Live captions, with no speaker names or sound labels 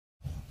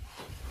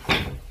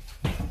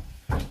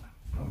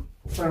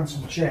Found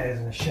some chairs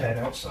in a shed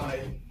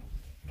outside.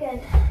 Good.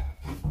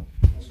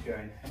 How's it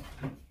going?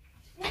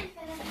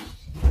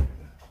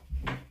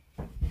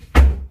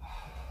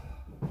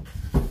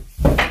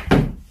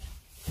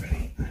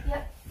 Ready?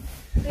 Yep.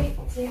 3,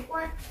 2,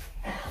 1.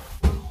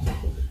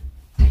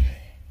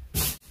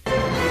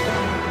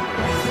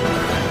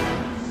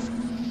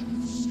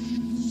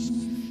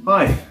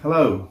 Hi,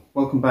 hello,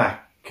 welcome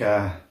back.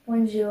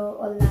 Bonjour,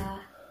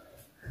 hola.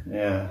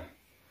 Yeah,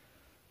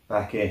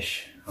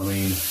 back-ish. I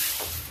mean,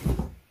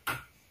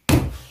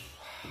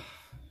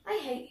 I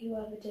hate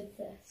whoever did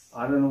this.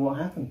 I don't know what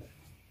happened.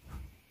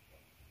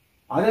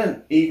 I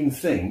don't even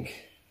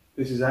think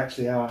this is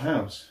actually our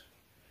house.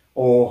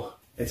 Or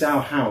it's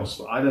our house,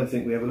 but I don't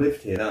think we ever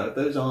lived here. Now,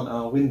 those aren't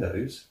our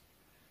windows.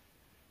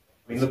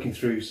 I've been looking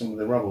through some of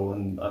the rubble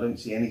and I don't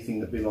see anything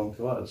that belonged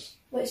to us.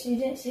 Wait, so you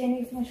didn't see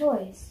any of my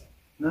toys?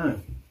 No,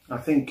 I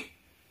think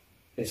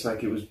it's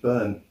like it was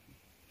burnt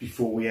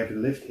before we ever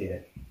lived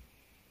here.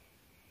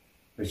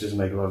 Which doesn't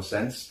make a lot of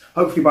sense.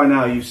 Hopefully by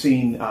now you've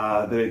seen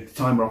the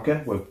Time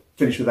Rocker. We're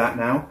finished with that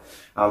now.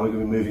 We're going to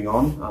be moving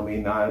on. I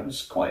mean, it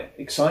was quite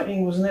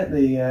exciting, wasn't it?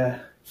 The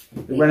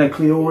Renault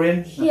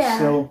Cleorian, that's yeah.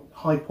 Still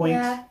high point.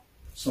 Yeah.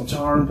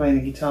 Sontaran playing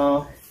the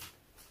guitar.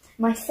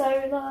 My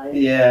solo.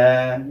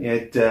 Yeah, you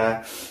had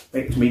to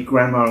meet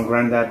Grandma and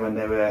Granddad when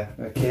they were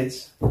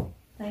kids.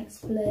 Thanks,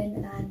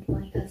 Flynn and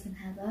my cousin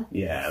Heather.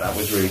 Yeah, that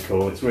was really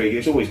cool. It's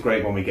always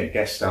great when we get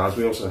guest stars.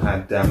 We also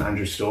had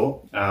Andrew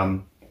Storr,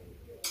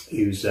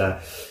 who's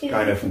a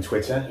guy from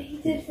Twitter. He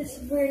did this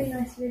really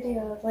nice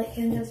video of like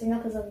him dressing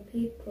up as other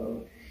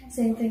people,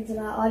 saying things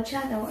about our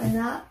channel, and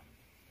that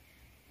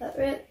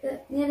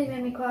nearly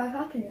made me cry of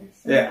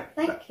happiness. So yeah,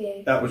 thank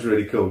you. That was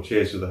really cool.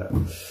 Cheers for that.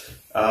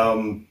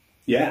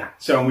 Yeah,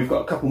 so we've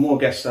got a couple more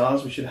guest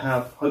stars. We should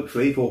have,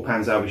 hopefully, if all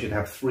pans out, we should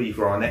have 3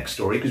 for our next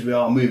story, because we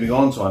are moving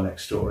on to our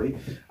next story.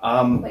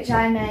 Which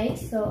I made,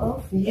 sort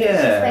of.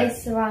 Yeah. It's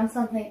based around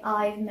something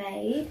I've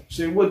made.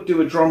 So we would do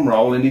a drum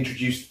roll and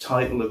introduce the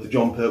title of the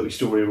John Pertwee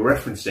story we're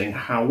referencing.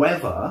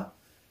 However,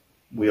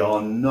 we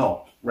are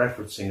not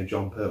referencing a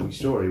John Pertwee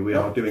story. We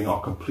are doing our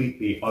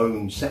completely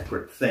own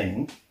separate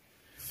thing,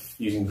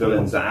 using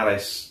villains that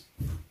Alice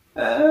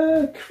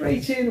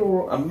created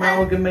or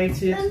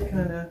amalgamated,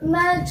 kind of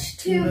merged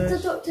 2 of the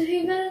Doctor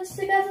Who villains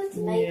together to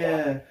make it.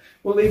 Yeah,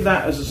 we'll leave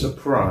that as a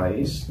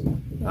surprise,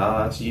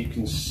 so you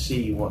can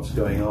see what's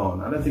going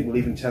on. I don't think we'll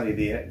even tell you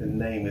the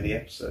name of the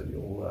episode.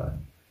 You'll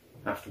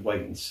have to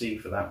wait and see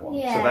for that one.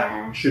 Yeah. So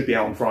that should be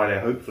out on Friday,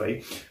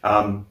 hopefully.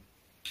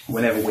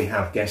 Whenever we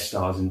have guest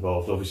stars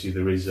involved, obviously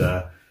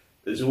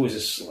there's always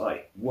a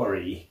slight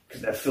worry,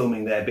 because they're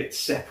filming their bits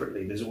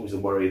separately. There's always a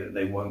worry that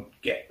they won't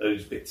get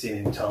those bits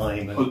in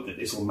time, and hope that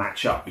this will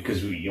match up,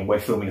 because we're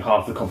filming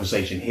half the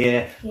conversation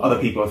here. Yeah. Other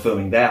people are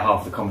filming their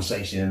half the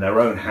conversation in their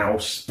own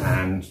house,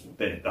 and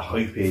the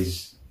hope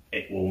is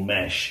it will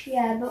mesh.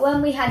 Yeah, but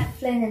when we had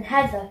Flynn and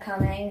Heather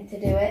coming to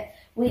do it,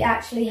 we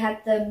actually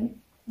had them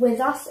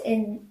with us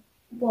in,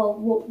 well,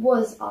 what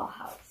was our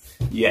house.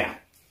 Yeah,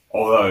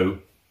 although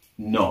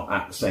not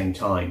at the same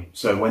time.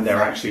 So when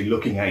they're actually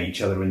looking at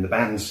each other in the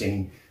band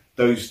scene,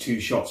 those 2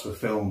 shots were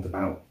filmed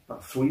about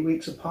 3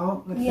 weeks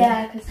apart, I think.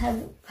 Yeah, because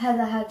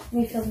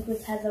we filmed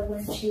with Heather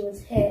when she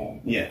was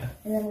here. Yeah.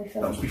 And then we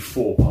filmed. That was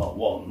before part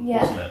 1,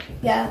 wasn't it?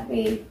 Yeah,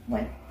 we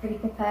went pretty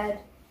prepared.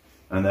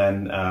 And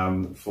then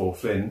for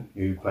Flynn,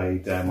 who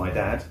played my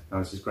dad,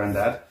 Alice's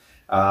granddad,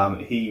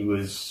 he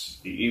was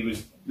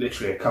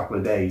literally a couple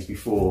of days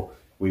before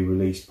we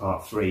released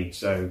part 3.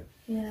 So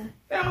yeah,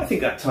 I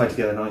think that tied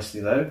together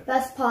nicely, though.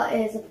 Best part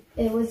is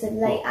it was a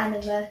late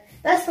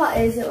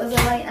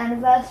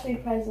anniversary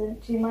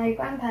present to my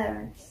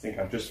grandparents. I think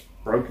I've just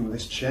broken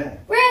this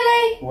chair.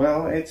 Really?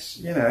 Well, it's,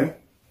 been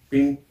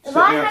sitting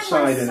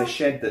outside in a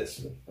shed that's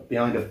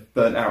behind a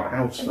burnt out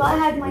house. If I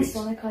had my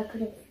Sonic, I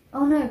could have.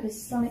 Oh no, because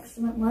Sonics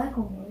don't work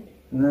on wood.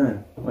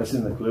 No, well, it's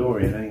in the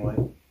Cleorian anyway.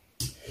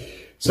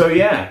 So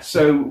yeah,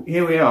 so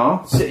here we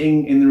are,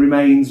 sitting in the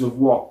remains of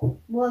what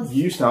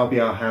used to be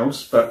our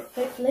house, but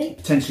hopefully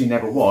potentially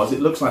never was. It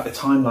looks like the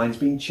timeline's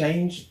been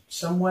changed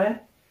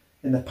somewhere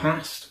in the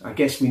past. I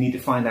guess we need to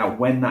find out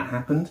when that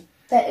happened.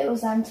 That it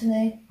was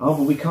Anthony. Oh,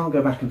 but we can't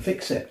go back and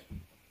fix it.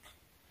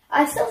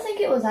 I still think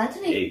it was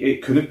Anthony.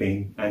 It could have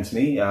been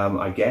Anthony,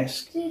 I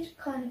guess. He did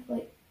kind of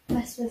like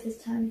mess with his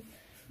time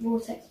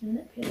vortex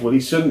manipulator. Well, he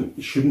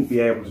shouldn't be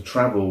able to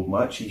travel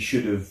much. He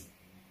should have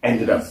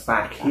ended up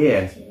back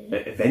here.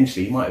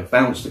 Eventually, he might have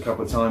bounced a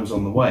couple of times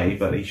on the way,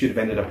 but he should have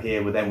ended up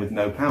here with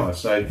no power.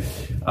 So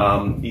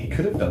he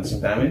could have done some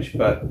damage,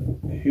 but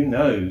who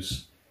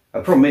knows?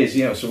 The problem is,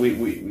 so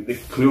the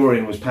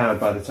Cleorian was powered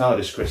by the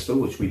TARDIS crystal,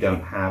 which we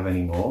don't have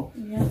anymore.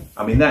 Yeah.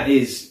 I mean, there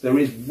is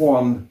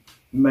one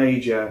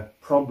major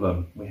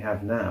problem we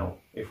have now.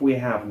 If we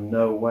have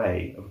no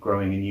way of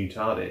growing a new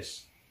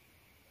TARDIS,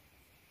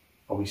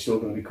 are we still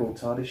going to be called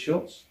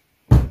TARDISshorts?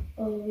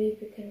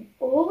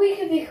 Or we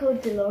could be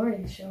called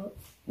DeLorean shorts.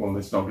 Well,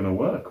 it's not going to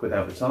work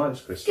without the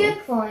TARDIS crystal.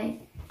 Good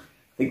point. I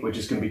think we're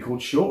just going to be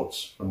called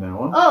shorts from now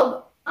on.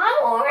 Oh,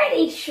 I'm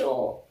already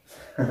short.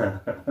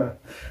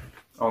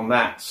 On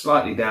that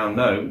slightly down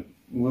note,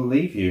 we'll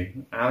leave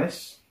you.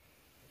 Alice?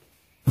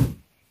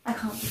 I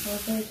can't be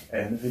bothered.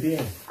 End the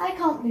video. I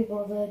can't be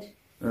bothered.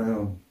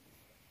 Oh.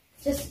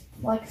 Just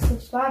like,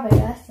 subscribe, I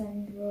guess,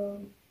 and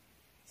we'll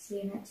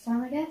see you next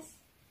time, I guess.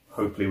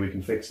 Hopefully we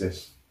can fix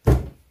this.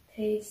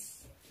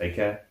 Peace. Take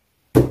care.